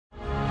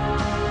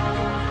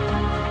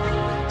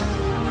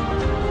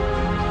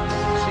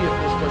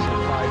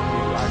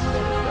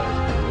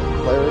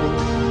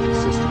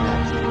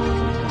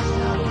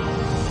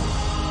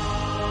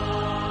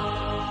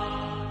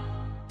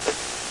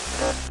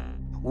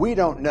We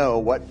don't know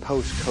what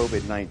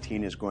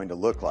post-COVID-19 is going to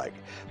look like,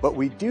 but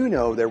we do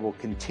know there will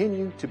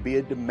continue to be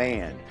a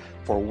demand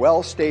for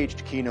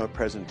well-staged keynote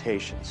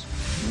presentations.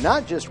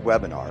 Not just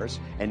webinars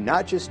and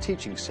not just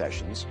teaching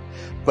sessions,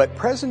 but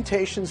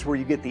presentations where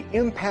you get the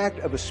impact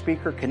of a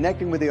speaker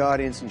connecting with the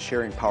audience and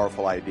sharing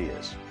powerful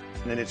ideas.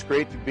 And it's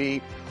great to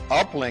be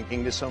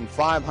uplinking to some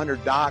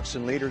 500 docs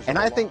and leaders. And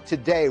I think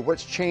today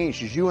what's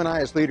changed is you and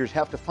I as leaders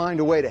have to find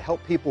a way to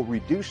help people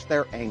reduce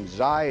their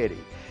anxiety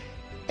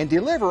and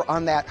deliver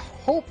on that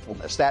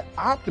hopefulness, that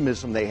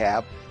optimism they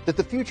have that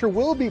the future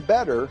will be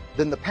better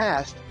than the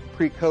past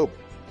pre-COVID.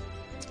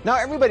 Now,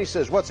 everybody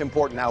says what's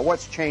important now,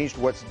 what's changed,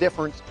 what's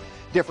different,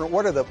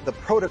 what are the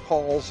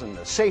protocols and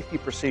the safety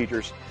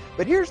procedures.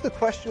 But here's the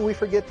question we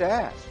forget to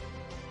ask.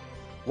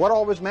 What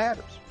always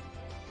matters?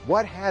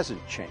 What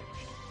hasn't changed?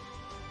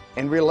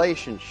 And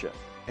relationship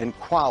and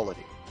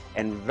quality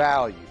and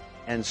value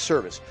and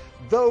service.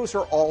 Those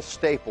are all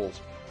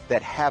staples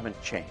that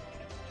haven't changed.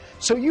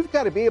 So you've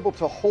got to be able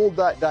to hold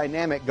that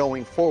dynamic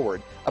going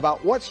forward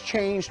about what's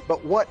changed,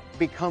 but what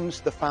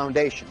becomes the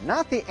foundation.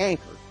 Not the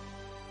anchor,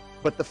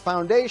 but the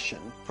foundation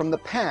from the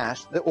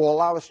past that will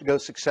allow us to go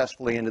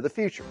successfully into the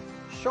future.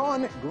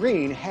 Sean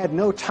Green had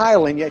no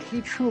title, and yet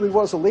he truly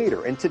was a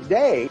leader. And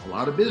today, a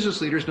lot of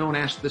business leaders don't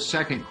ask the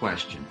second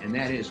question, and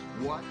that is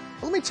what?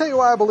 Let me tell you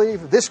why I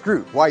believe this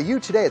group, why you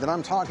today that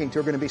I'm talking to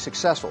are going to be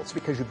successful. It's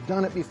because you've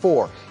done it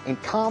before.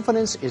 And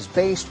confidence is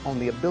based on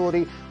the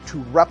ability to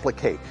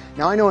replicate.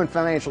 Now, I know in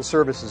financial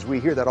services we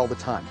hear that all the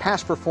time.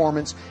 Past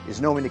performance is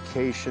no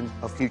indication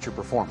of future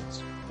performance.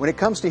 When it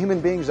comes to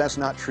human beings, that's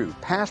not true.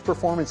 Past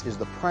performance is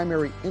the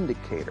primary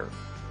indicator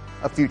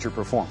of future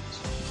performance.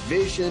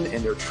 Vision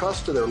and their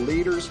trust to their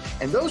leaders,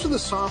 and those are the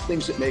soft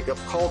things that make up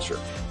culture.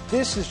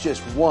 This is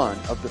just one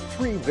of the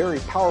three very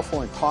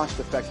powerful and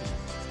cost-effective.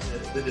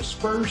 The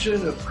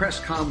dispersion of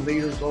Crestcom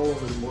leaders all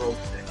over the world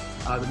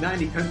today. The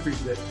 90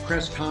 countries that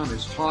Crestcom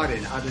is taught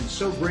in, I've been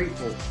so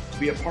grateful to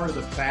be a part of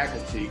the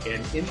faculty.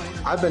 And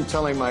I've been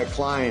telling my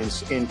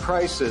clients in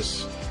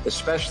crisis,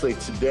 especially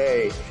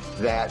today,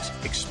 that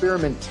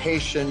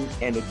experimentation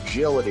and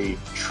agility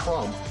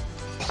trump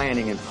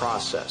planning and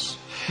process.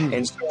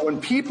 And so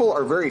when people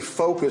are very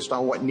focused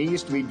on what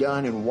needs to be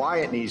done and why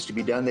it needs to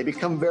be done, they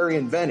become very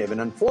inventive.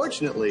 And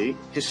unfortunately,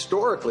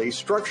 historically,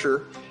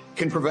 structure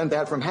can prevent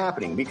that from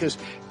happening because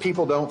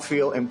people don't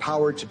feel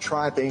empowered to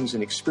try things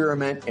and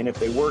experiment. And if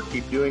they work,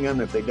 keep doing them.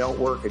 If they don't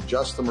work,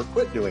 adjust them or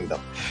quit doing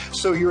them.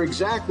 So you're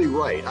exactly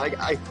right.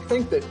 I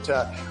think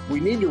that we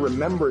need to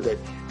remember that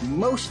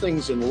most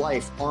things in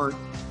life aren't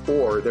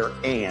or, they're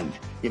and.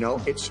 You know,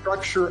 it's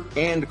structure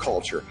and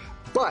culture.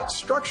 But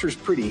structure is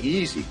pretty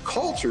easy.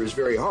 Culture is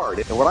very hard.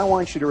 And what I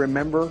want you to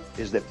remember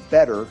is that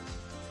better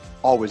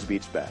always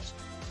beats best.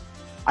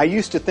 I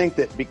used to think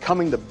that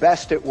becoming the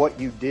best at what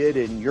you did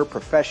in your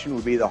profession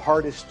would be the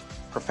hardest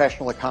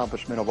professional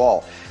accomplishment of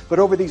all. But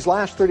over these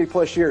last 30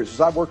 plus years,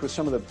 as I've worked with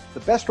some of the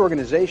best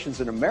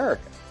organizations in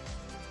America,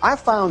 I've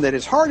found that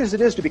as hard as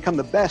it is to become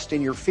the best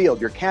in your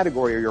field, your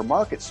category, or your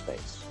market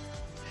space,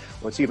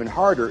 what's even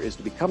harder is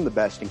to become the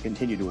best and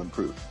continue to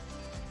improve.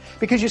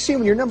 Because you see,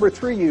 when you're number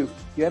 3, you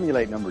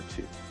emulate number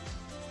 2.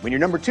 When you're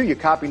number 2, you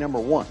copy number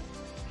 1.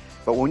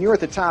 But when you're at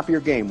the top of your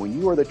game, when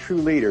you are the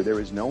true leader, there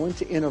is no one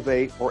to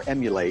innovate or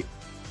emulate.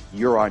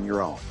 You're on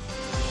your own.